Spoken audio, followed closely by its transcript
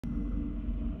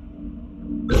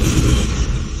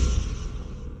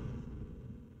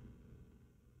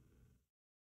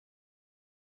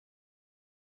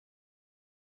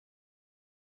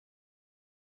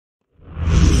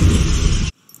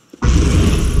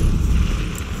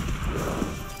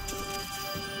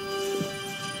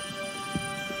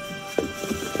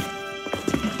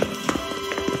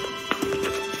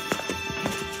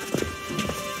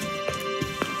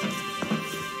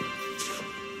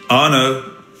Arno.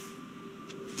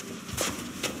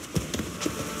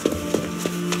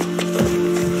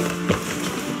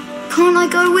 Can't I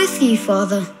go with you,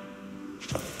 Father?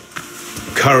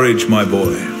 Courage, my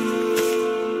boy.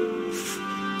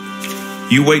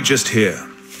 You wait just here.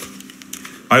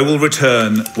 I will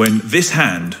return when this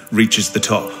hand reaches the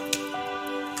top.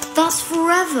 That's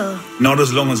forever. Not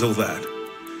as long as all that.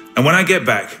 And when I get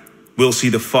back, we'll see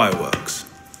the fireworks.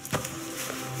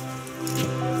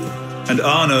 And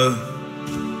Arno,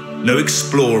 no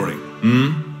exploring,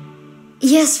 hmm?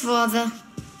 Yes, Father.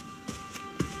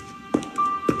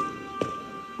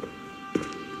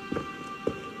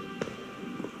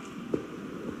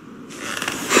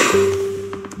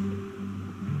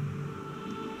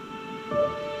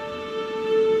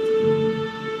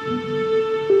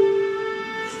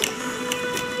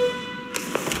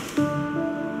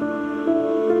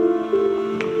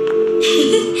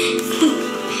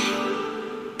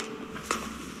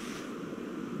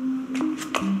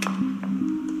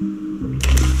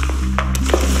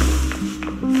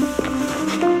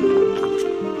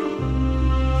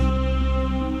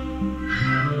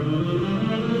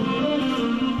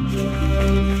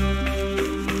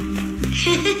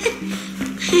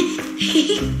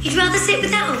 You'd rather sit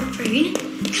with that old prune?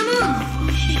 Come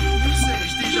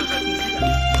on.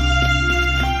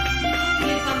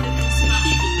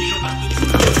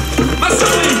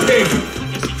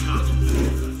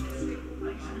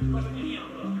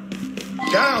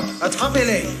 Garde,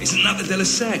 attrapez-les! Isn't that the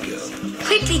Delasare girl?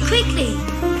 Quickly, quickly.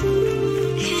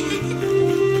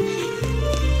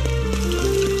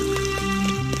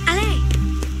 Allez.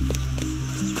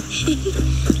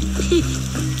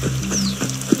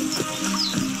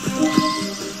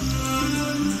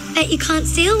 Bet you can't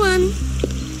steal one.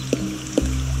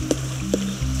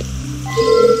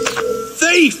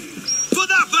 Thief! Put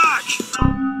that back!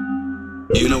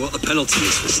 You know what the penalty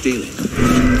is for stealing?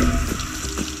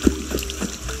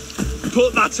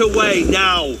 Put that away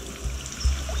now!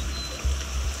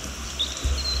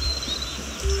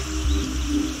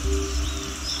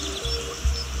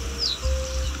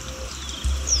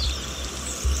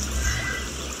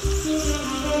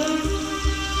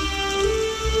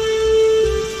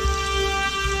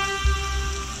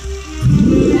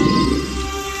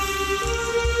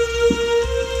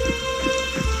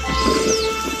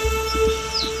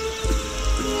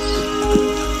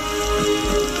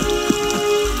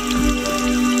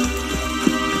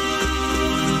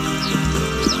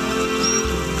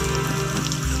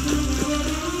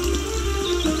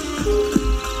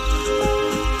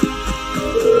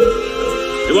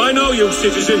 Do I know you,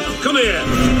 citizen? Come here!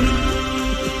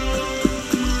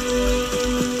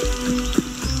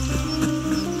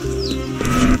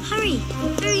 Hurry,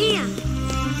 through here.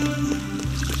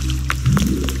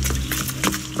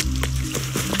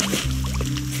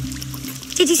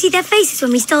 Did you see their faces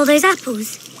when we stole those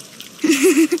apples?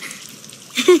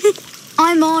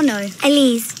 I'm Arno.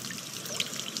 Elise.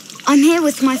 I'm here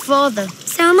with my father.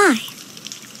 So am I.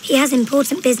 He has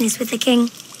important business with the king.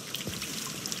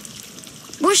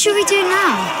 What should we do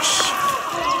now? Shh.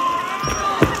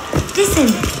 Listen.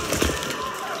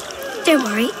 Don't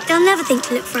worry, they'll never think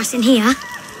to look for us in here.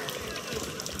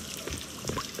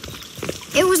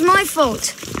 It was my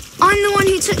fault. I'm the one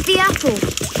who took the apple.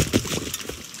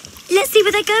 Let's see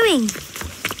where they're going.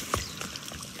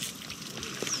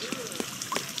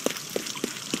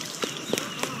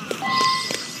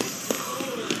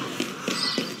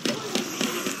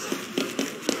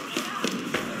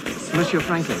 Monsieur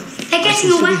Franklin, They're I getting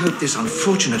sincerely away. hope this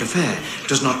unfortunate affair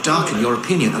does not darken your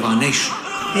opinion of our nation.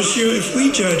 Monsieur, if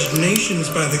we judge nations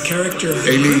by the character of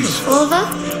the Elise. criminals,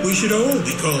 Father? we should all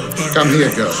be called barbarians. Come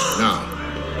here, girl, now.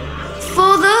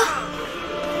 Father?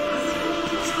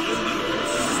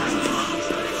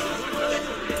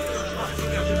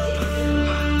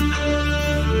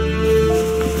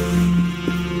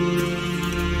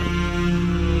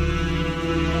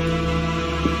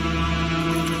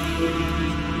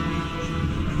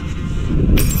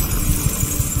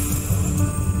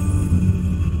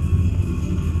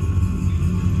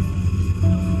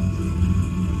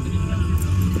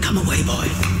 Come away, boy.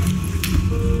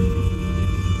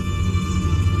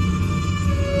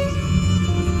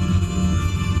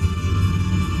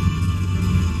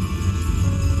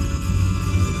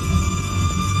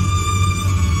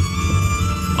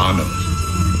 Arno.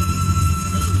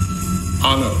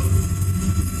 Arno.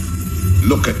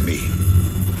 Look at me.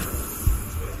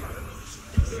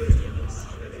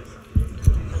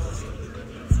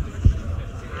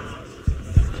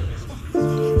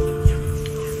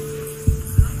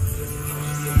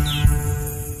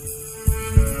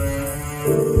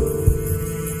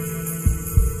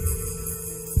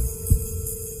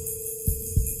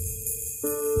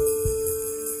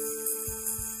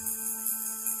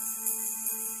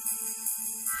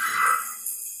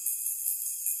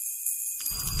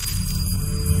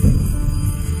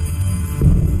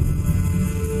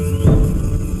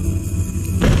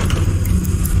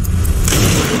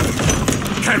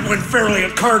 fairly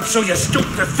at cards, so you stoop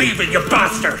to thieving, you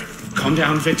bastard! Calm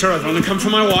down, Victor. I've only come for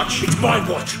my watch. It's my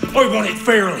watch. I want it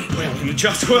fairly. Well, in a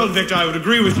just world, Victor, I would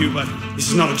agree with you, but this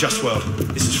is not a just world.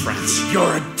 This is France.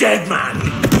 You're a dead man.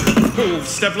 Oh,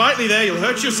 step lightly there. You'll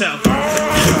hurt yourself.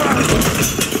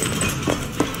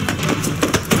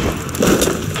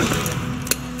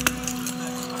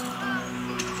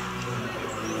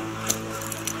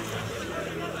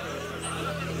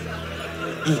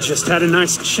 You just had a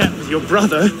nice chat with your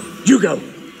brother. Hugo,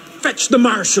 fetch the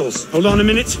marshals. Hold on a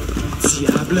minute.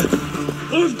 Diable.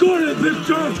 I've got it,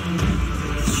 Victor.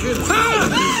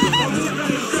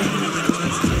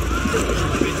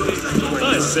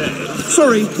 I say.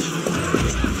 Sorry.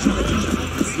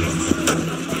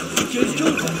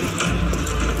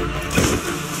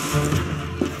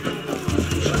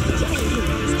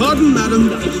 Pardon, madam.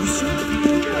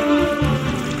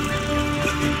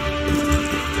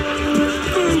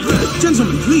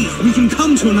 Gentlemen, please, we can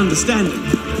come to an understanding.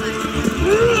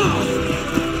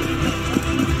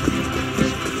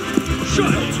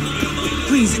 Shut it.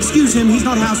 Please, excuse him, he's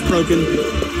not housebroken.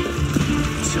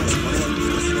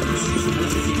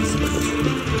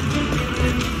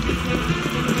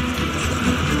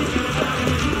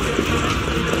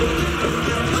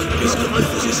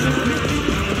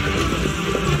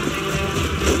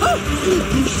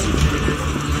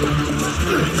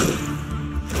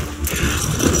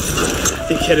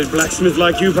 Thick-headed blacksmith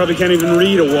like you probably can't even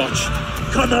read or watch.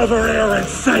 Come over here and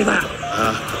say that.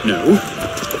 No.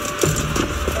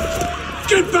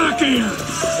 Get back here.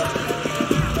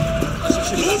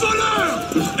 Over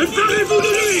there. Informez-vous de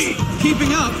lui.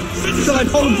 Keeping up? Shall I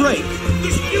call a break?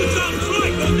 Disputes on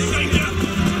flight, monseigneur.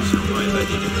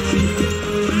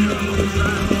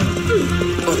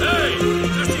 Hey,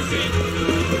 qu'est-ce que tu fais?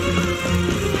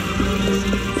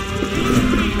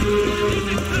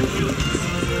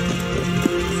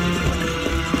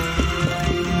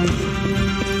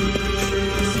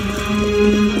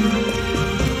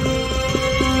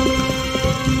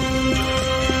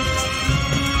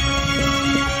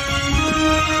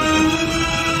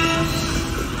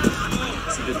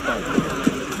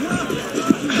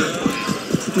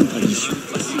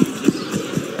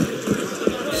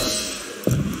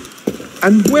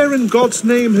 And where in God's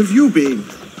name have you been?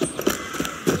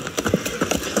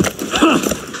 Ha!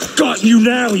 Got you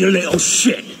now, you little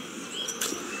shit!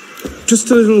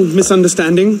 Just a little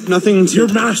misunderstanding. Nothing to...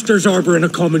 Your master's harbouring a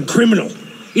common criminal.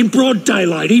 In broad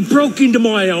daylight, he broke into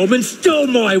my home and stole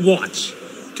my watch.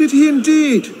 Did he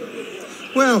indeed?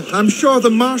 Well, I'm sure the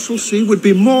Marshalsea would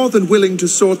be more than willing to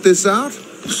sort this out.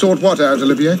 Sort what out,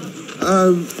 Olivier?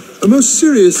 A most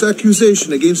serious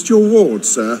accusation against your ward,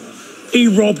 sir. He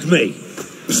robbed me.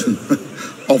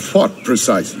 Of what,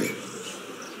 precisely?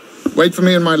 Wait for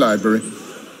me in my library.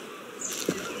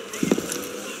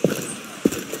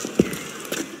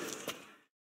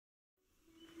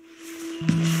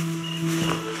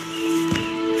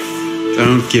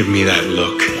 Don't give me that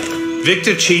look.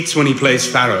 Victor cheats when he plays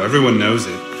Pharaoh. Everyone knows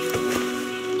it.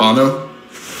 Arno?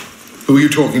 Who are you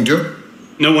talking to?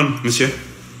 No one, monsieur.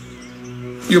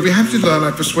 You'll be happy to learn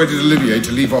I persuaded Olivier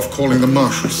to leave off calling the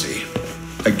Marshalsea.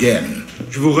 Again.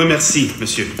 Je vous remercie,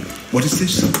 monsieur. What is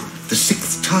this? The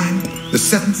 6th time? The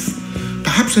 7th?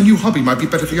 Perhaps a new hobby might be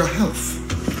better for your health.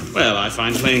 Well, I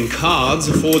find playing cards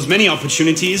affords many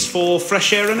opportunities for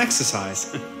fresh air and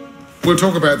exercise. We'll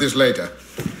talk about this later.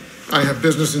 I have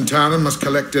business in town and must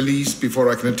collect Elise before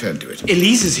I can attend to it.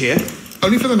 Elise is here.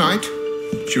 Only for the night.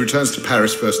 She returns to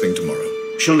Paris first thing tomorrow.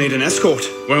 She'll need an escort.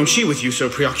 Won't she, with you so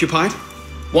preoccupied?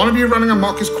 One of you running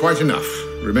amok is quite enough.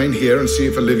 Remain here and see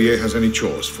if Olivier has any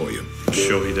chores for you.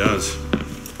 Sure he does.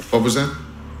 What was that?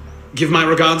 Give my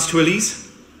regards to Elise.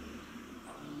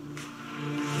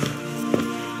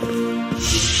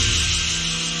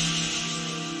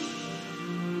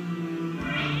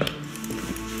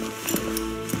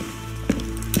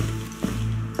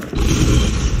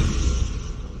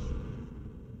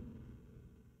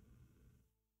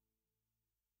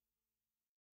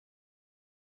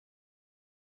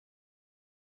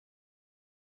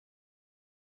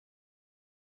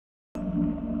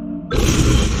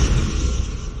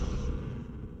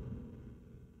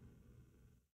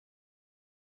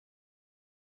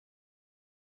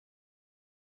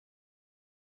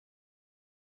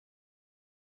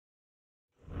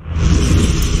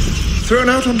 Thrown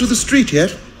out onto the street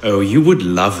yet? Oh, you would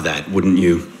love that, wouldn't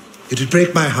you? It'd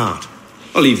break my heart.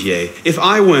 Olivier, if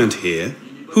I weren't here,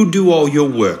 who'd do all your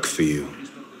work for you?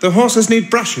 The horses need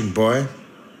brushing, boy.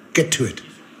 Get to it.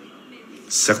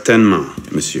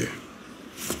 Certainement, monsieur.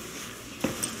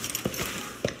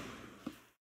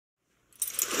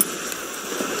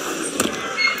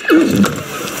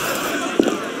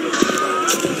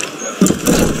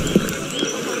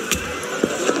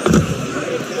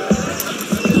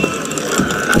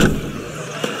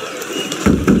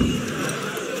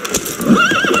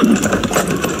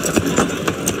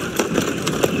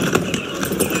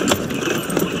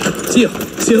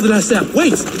 Sire de la Serre,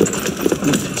 wait!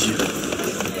 Nom de Dieu.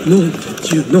 Nom de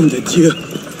Dieu, nom de Dieu.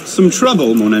 Some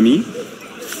trouble, mon ami?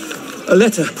 A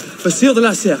letter for Sire de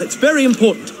la Serre. It's very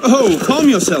important. Oh, calm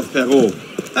yourself, Perrault.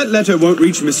 That letter won't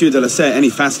reach Monsieur de la Serre any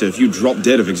faster if you drop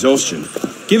dead of exhaustion.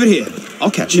 Give it here. I'll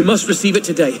catch You him. must receive it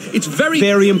today. It's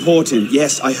Very important.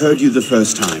 Yes, I heard you the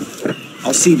first time.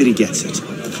 I'll see that he gets it.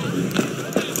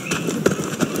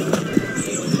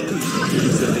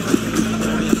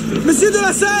 Monsieur de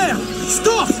la Serre!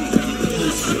 Stop!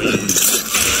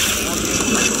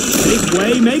 Make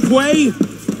way, make way!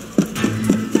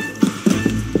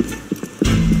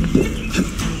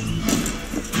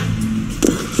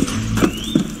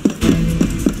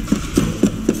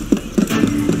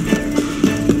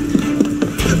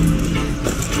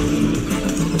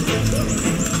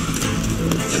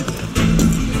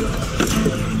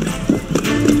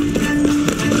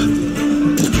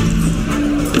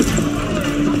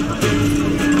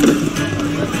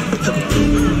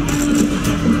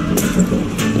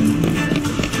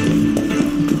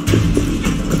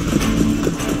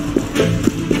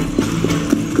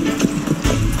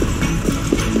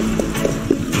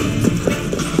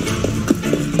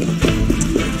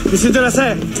 Monsieur de la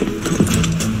Serre!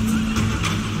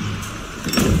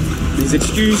 Please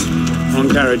excuse. On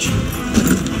carriage.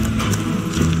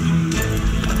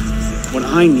 What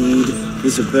I need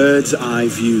is a bird's eye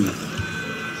view.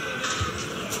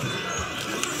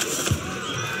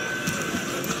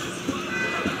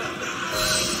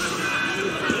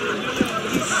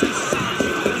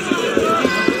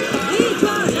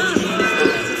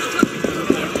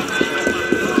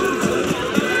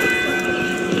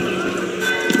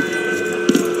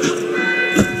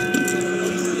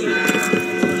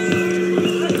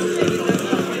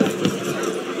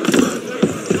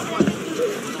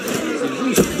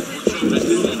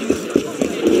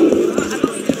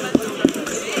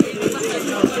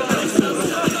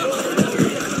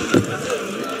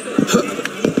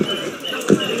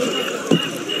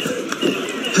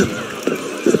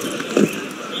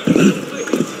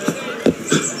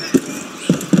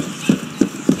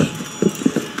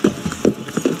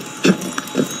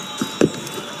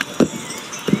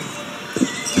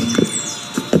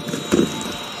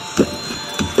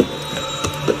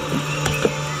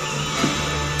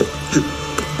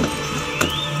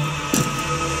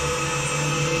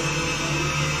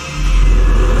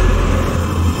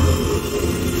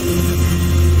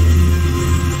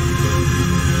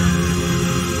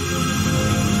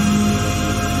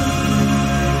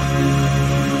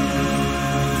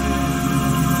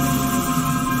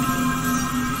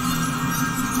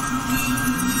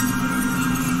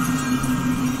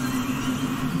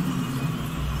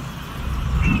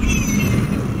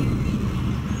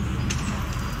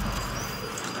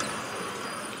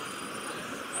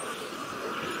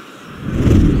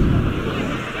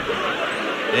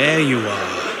 There you are.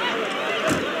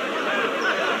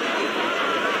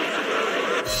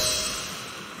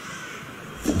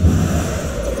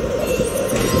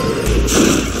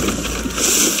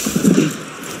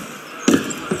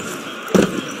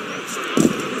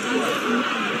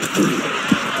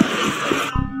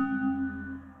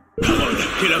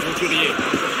 Quel aventurier!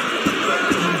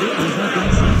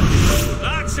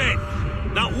 That's it!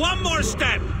 Now one more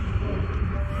step!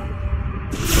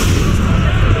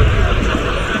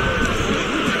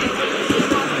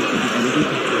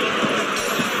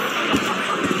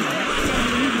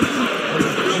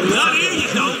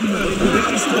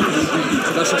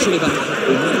 On va chercher les balles.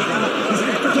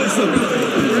 On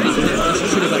va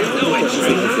chercher les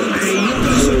balles.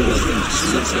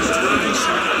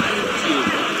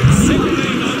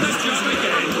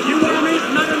 You want to meet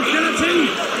Madame Kennedy?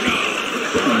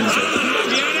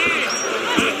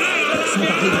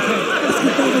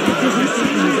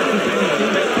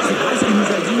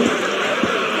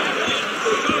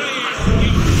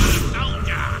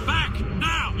 Back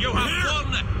now! You have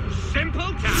one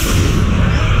simple task.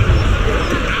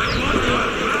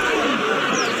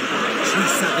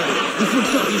 Il faut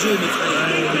le corriger, mes frères.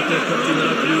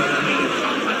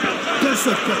 Quel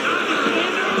sauveteur!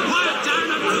 Quiet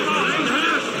down and move on,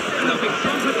 Andreas! They'll be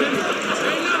competent.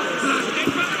 Enough plastic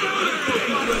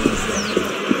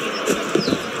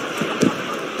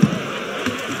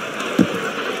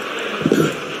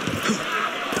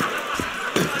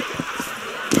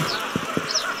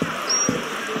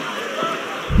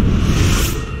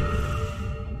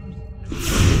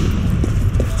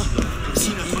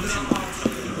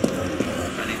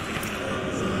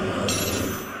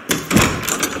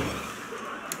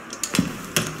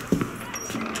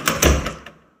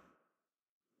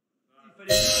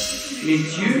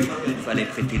Messieurs, il fallait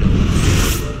prêter l'oreille.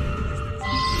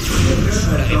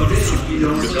 La révolution. Le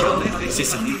camp, c'est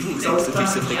ça. C'est ce qu'ils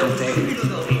se fréquentaient.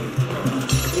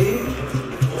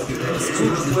 Est-ce que je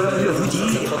peux vous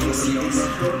dire votre silence?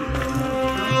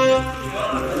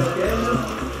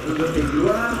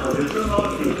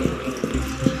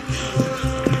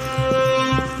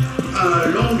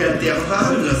 Un long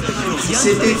intervalle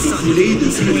s'était écoulé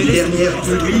depuis les dernières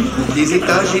tenues des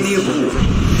États généraux.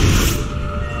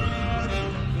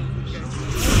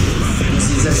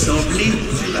 Ces assemblées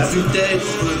parurent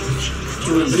être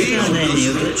tombées en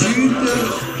désuétude.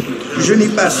 Je n'ai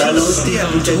pas balancé à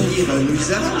établir un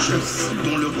usage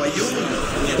dont le royaume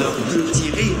peut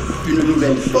tirer une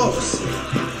nouvelle force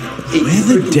et qui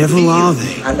peut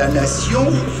offrir à la nation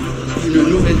une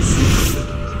nouvelle source.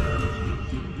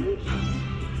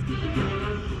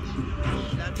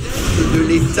 De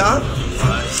l'État,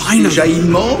 déjà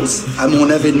immense à mon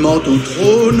avènement au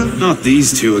trône, Not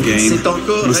these two again. c'est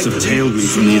encore Must have tailed me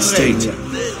from the estate.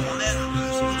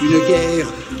 Une guerre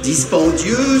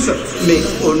dispendieuse, mais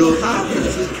honorable,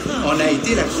 en a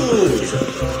été la cause.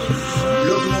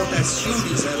 L'augmentation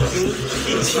des impôts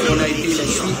en a été la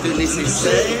suite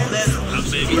nécessaire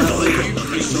et a rendu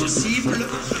plus sensible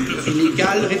une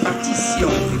égale répartition.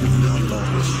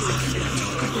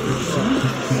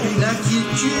 Une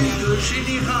inquiétude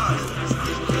générale,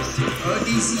 un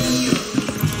désir,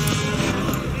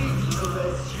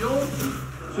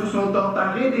 se sont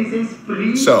emparés des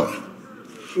esprits. So,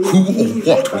 who or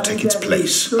what will take its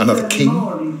place? Another king?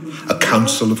 A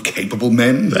council of capable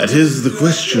men? That is the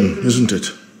question, isn't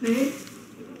it?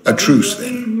 A truce,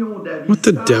 then. What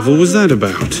the devil was that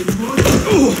about?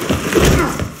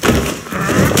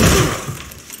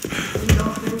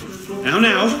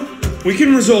 Now, we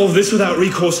can resolve this without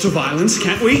recourse to violence,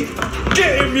 can't we?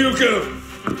 Get him, Yuko!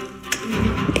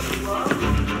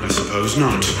 I suppose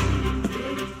not.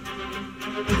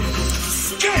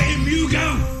 Get him,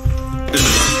 Yuko!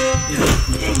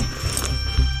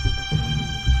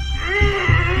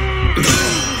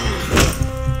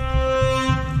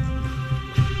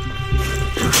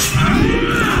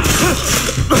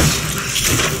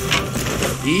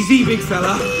 Easy, big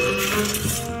fella.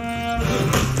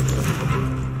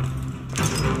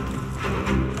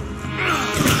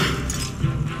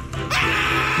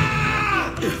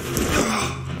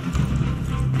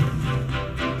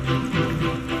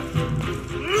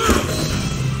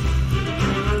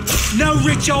 No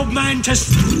rich old man to...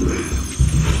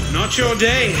 Not your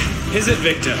day, is it,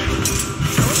 Victor?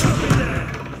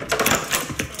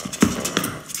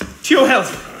 To your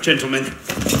health, gentlemen.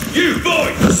 You,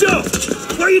 boy! So,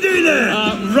 what are you doing there?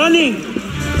 Running!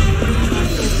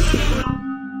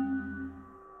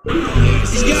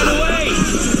 He's got away!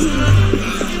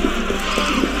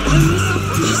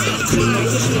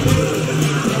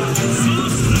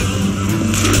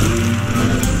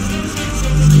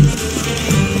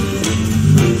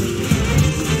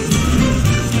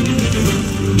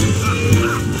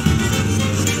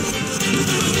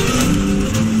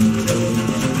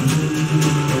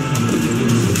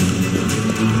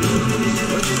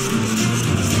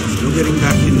 No getting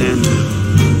back in there now.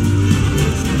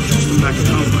 Just come back at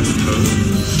home, I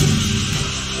suppose.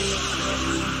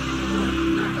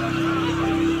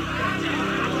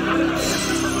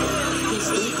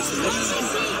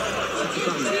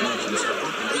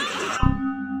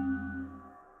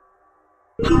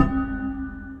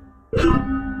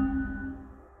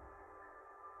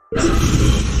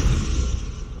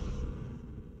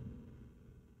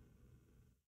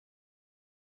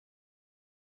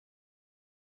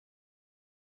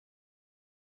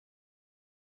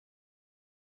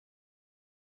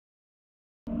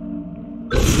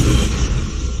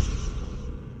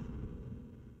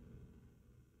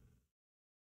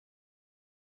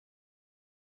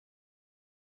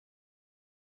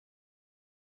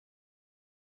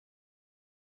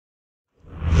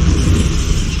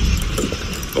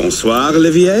 Bonsoir,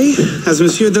 Olivier. Has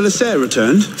Monsieur de la Serre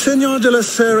returned? Senor de la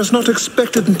Serre is not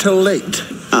expected until late.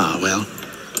 Ah, well,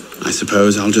 I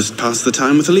suppose I'll just pass the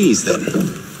time with Elise, then.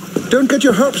 Don't get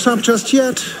your hopes up just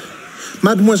yet.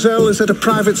 Mademoiselle is at a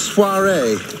private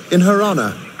soiree in her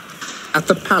honor at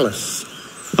the palace.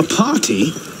 A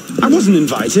party? I wasn't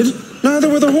invited. Neither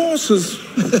were the horses.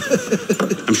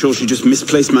 I'm sure she just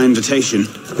misplaced my invitation.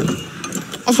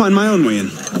 I'll find my own way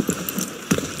in.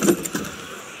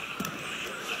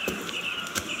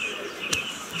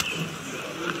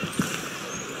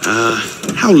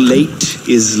 How late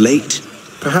is late?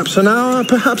 Perhaps an hour,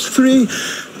 perhaps 3,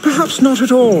 perhaps not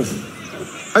at all.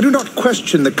 I do not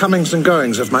question the comings and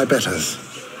goings of my betters.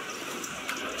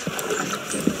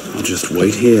 I'll just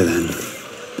wait here, then.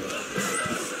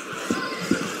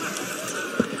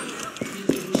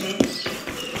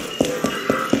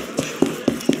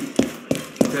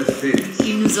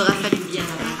 aura fallu bien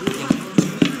la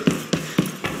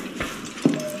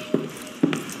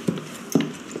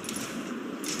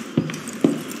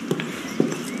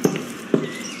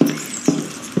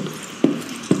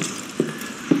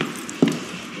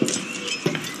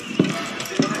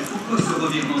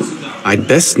I'd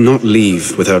best not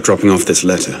leave without dropping off this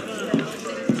letter.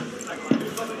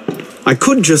 I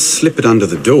could just slip it under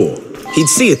the door. He'd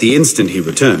see it the instant he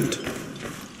returned.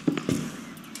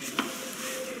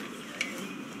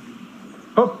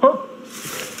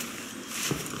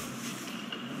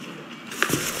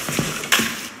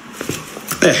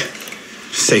 There.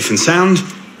 Safe and sound,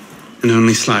 and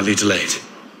only slightly delayed.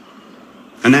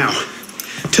 And now,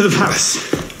 to the palace.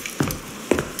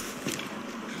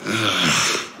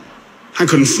 I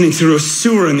couldn't sneak through a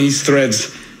sewer in these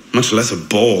threads, much less a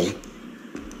ball.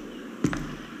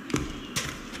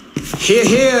 Here,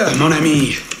 here, mon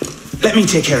ami. Let me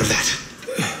take care of that.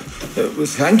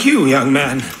 Thank you, young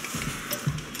man.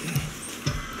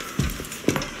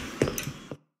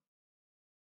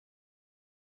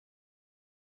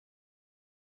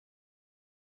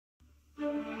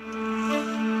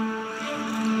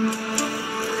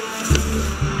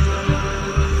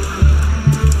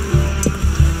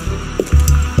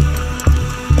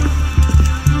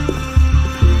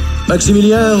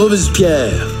 Maximilien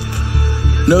Robespierre.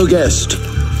 No guest.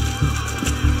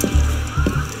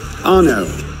 Arnaud.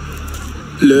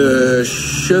 Le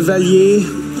Chevalier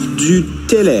du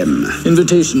Télème.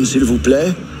 Invitation, s'il vous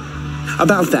plaît.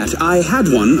 About that, I had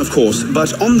one, of course,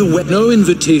 but on the way... No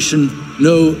invitation,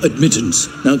 no admittance.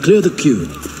 Now clear the queue.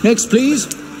 Next, please.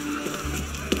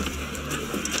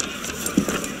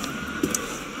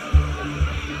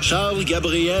 Charles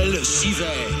Gabriel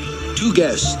Sivet. 2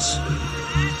 guests.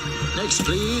 Next,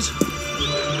 please.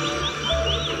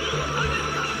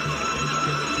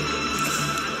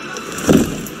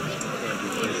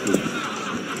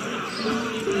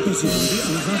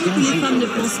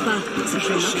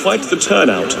 Quite the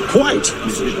turnout. Quite!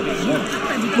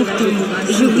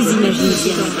 Je vous imagine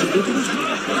bien.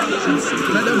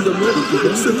 Madame de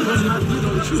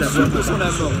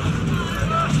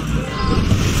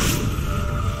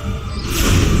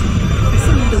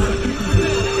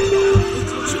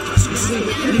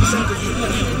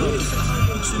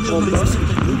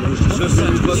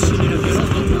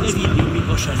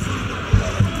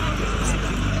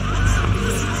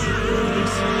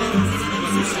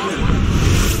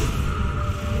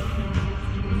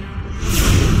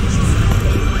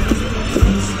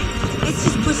Let's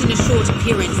just put in a short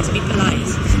appearance to be polite.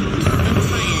 I'm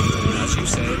tired. As you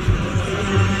say.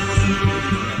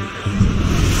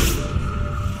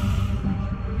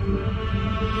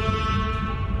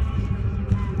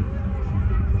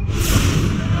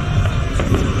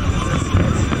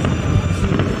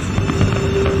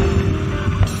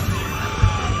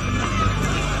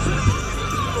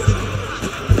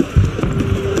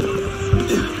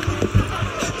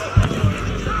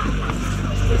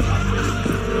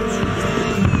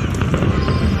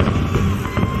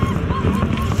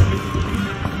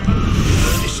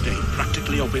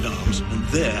 With arms, and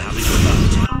they're having a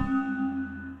fight.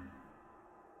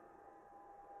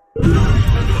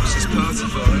 What's this party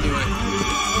for, anyway?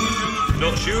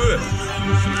 Not sure.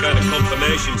 Some kind of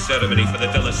confirmation ceremony for the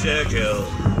De La Serre girl.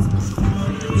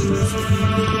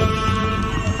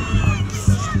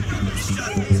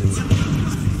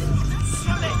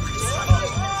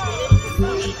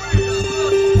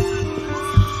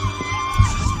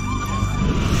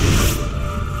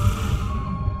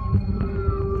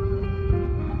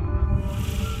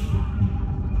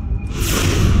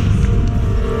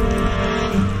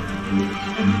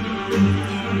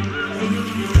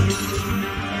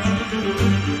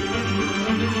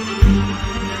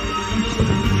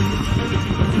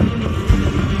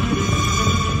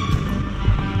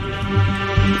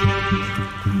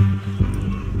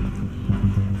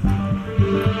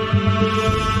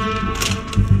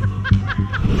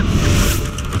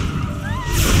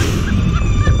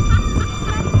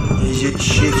 Is it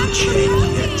shift change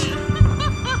yet?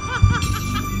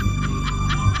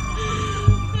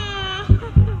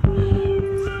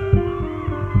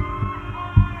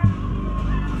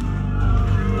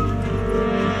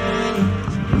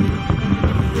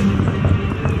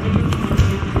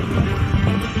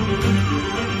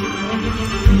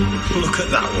 Look at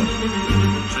that one.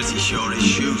 Pretty sure his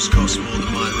shoes cost more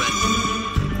than my rent.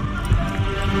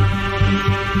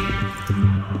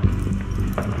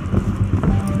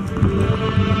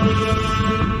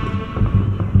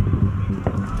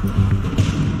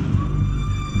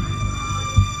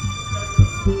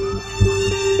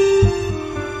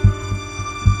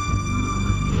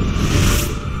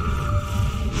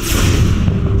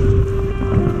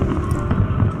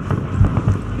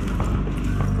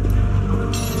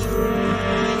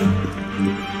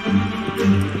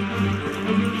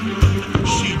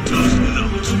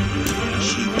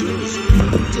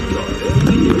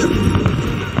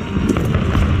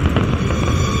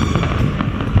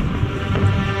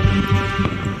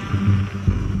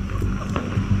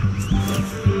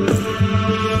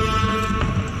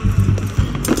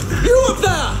 You up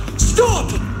there!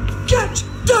 Stop! Get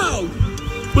down!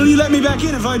 Will you let me back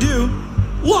in if I do?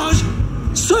 What?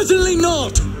 Certainly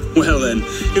not! Well then,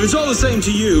 if it's all the same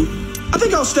to you, I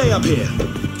think I'll stay up here. I'll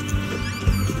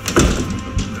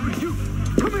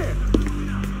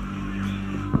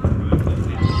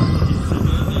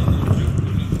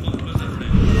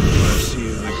see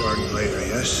you in the garden later,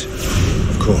 yes?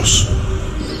 Of course.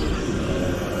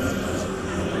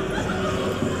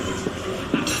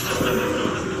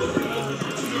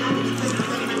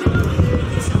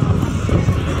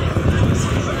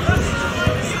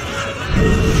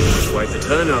 Quite the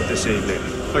turnout this evening.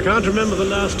 I can't remember the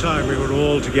last time we were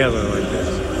all together like this.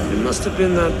 It must have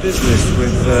been that business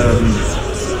with,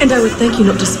 And I would thank you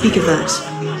not to speak of that.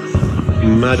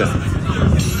 Madame.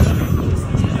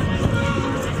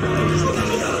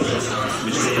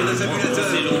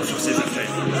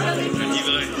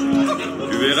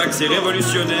 Tu verras que ces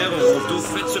révolutionnaires ont bientôt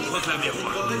fait de se proclamer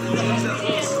roi.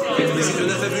 Mais c'est un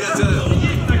affabulateur.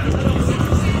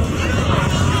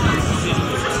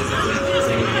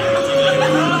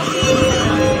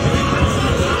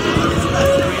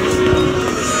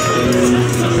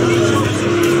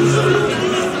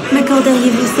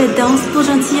 M'accorderiez-vous cette danse pour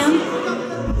gentilhomme?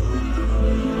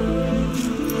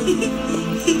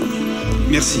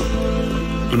 Merci.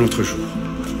 Un autre jour.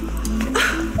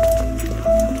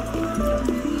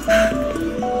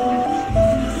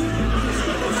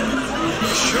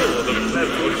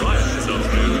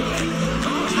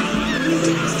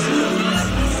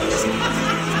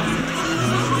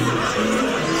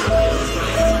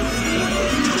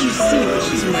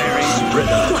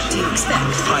 What do you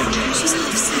expect? She's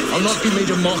half savage. I'll not be made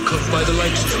a mock of by the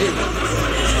likes of him.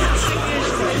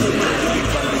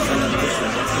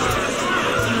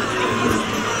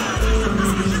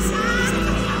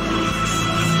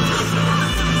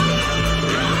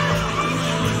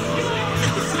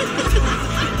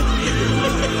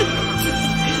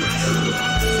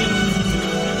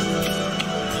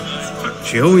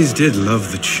 She always did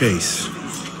love the chase.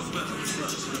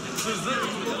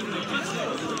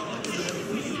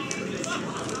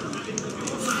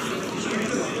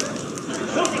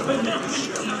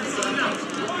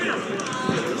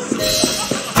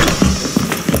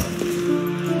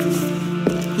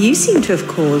 You seem to have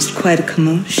caused quite a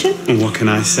commotion. What can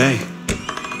I say?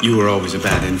 You were always a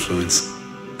bad influence.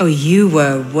 Oh, you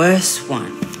were a worse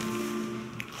one.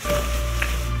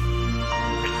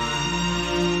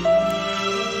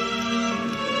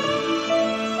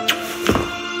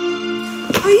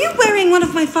 Are you wearing one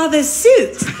of my father's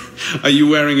suits? Are you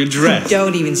wearing a dress?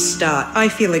 Don't even start. I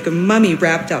feel like a mummy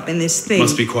wrapped up in this thing.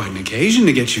 Must be quite an occasion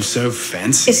to get you so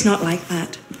fancy. It's not like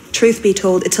that. Truth be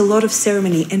told, it's a lot of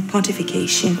ceremony and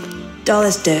pontification. Dull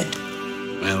as dirt.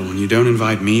 Well, when you don't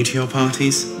invite me to your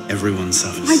parties, everyone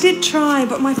suffers. I did try,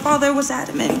 but my father was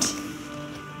adamant.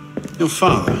 Your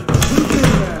father?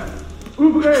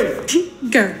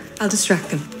 Go, I'll distract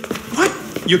them. What?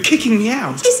 You're kicking me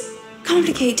out? It's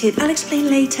complicated. I'll explain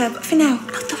later, but for now,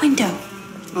 out the window.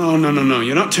 Oh, no.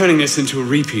 You're not turning this into a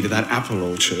repeat of that apple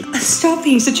orchard. Stop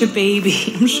being such a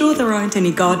baby. I'm sure there aren't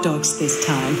any guard dogs this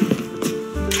time.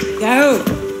 Go!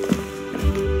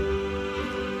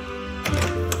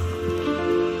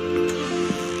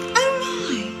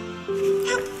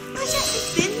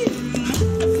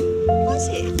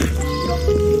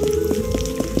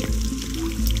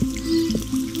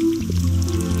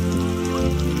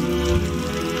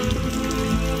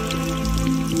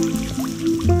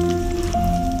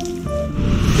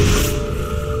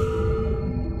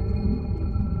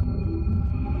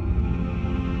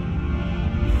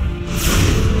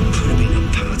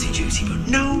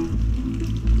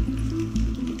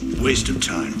 Waste of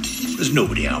time. There's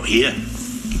nobody out here.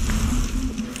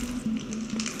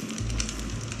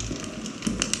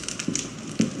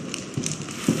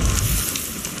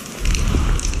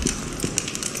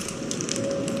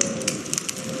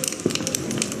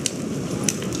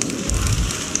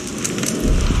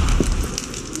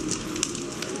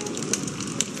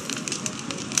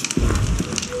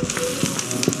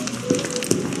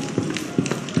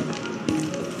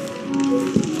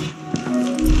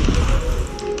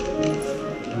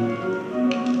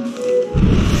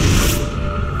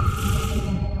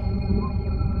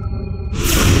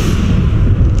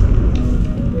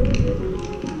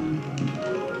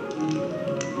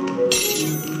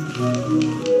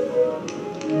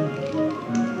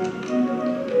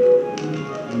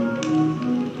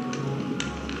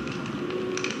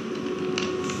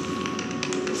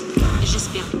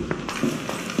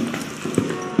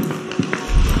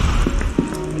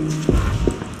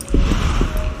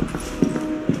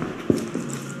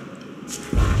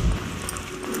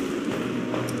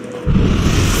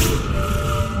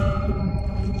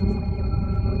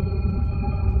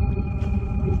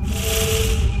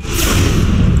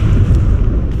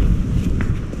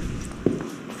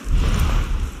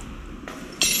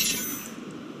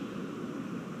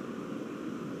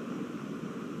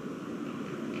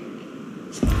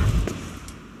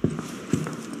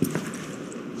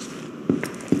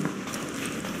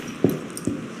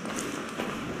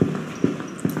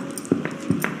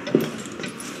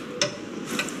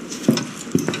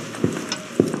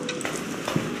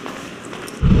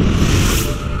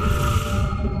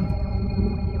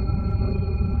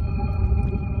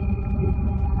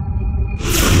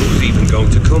 who's even going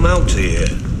to come out here.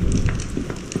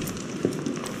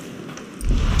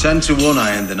 10 to 1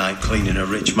 I end the night cleaning a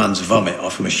rich man's vomit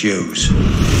off my shoes.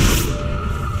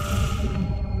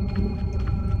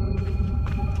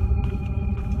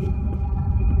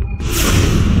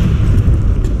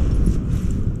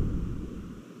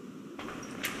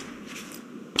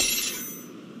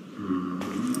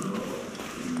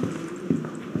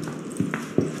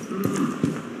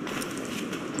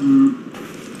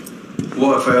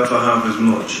 What if I offer half as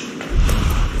much?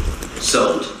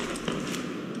 Sold.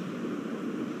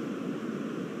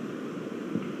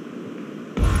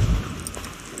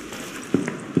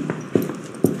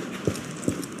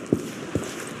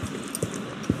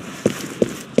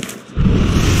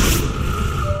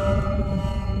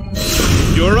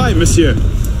 You all right, monsieur?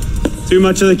 Too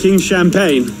much of the king's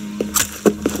champagne?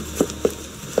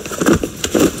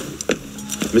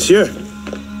 Monsieur?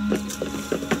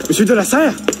 Monsieur de la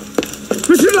Serre?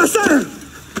 Monsieur de la Serre!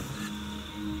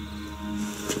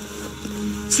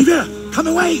 Sylvain, come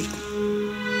away!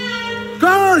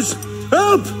 Guards!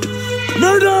 Help!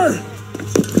 Murder!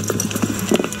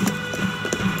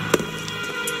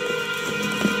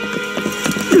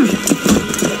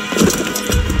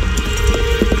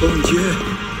 Bon Dieu,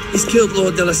 he's killed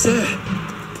Lord de la Serre.